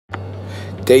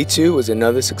Day 2 was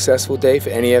another successful day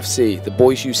for NEFC. The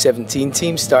boys U17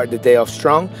 team started the day off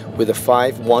strong with a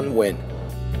 5-1 win.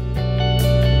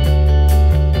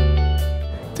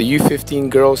 The U15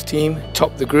 girls team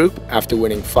topped the group after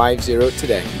winning 5-0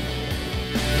 today.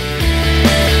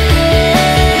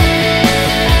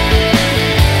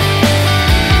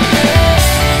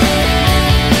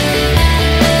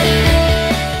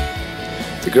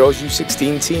 The girls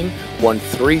U16 team won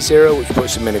 3-0, which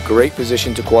puts them in a great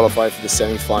position to qualify for the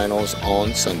semi-finals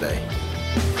on Sunday.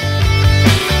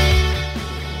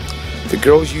 The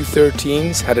girls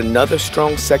U13s had another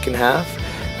strong second half.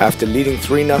 After leading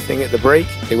 3-0 at the break,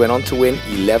 they went on to win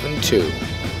 11-2.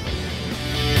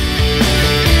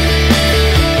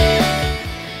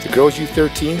 The girls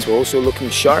U13s were also looking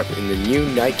sharp in the new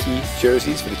Nike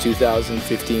jerseys for the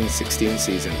 2015-16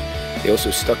 season. They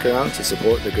also stuck around to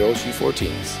support the girls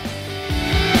U14s.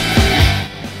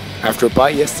 After a bye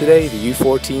yesterday, the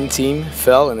U14 team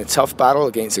fell in a tough battle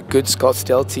against a good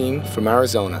Scottsdale team from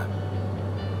Arizona.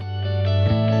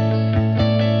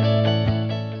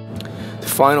 The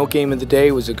final game of the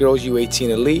day was the girls U18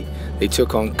 Elite. They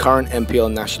took on current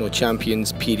MPL national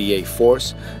champions PDA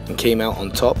Force and came out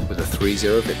on top with a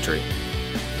 3-0 victory.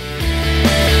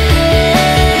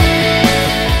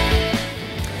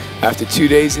 After 2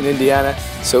 days in Indiana,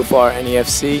 so far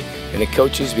NEFC and the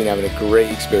coaches have been having a great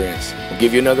experience. We'll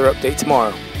give you another update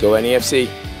tomorrow. Go NEFC!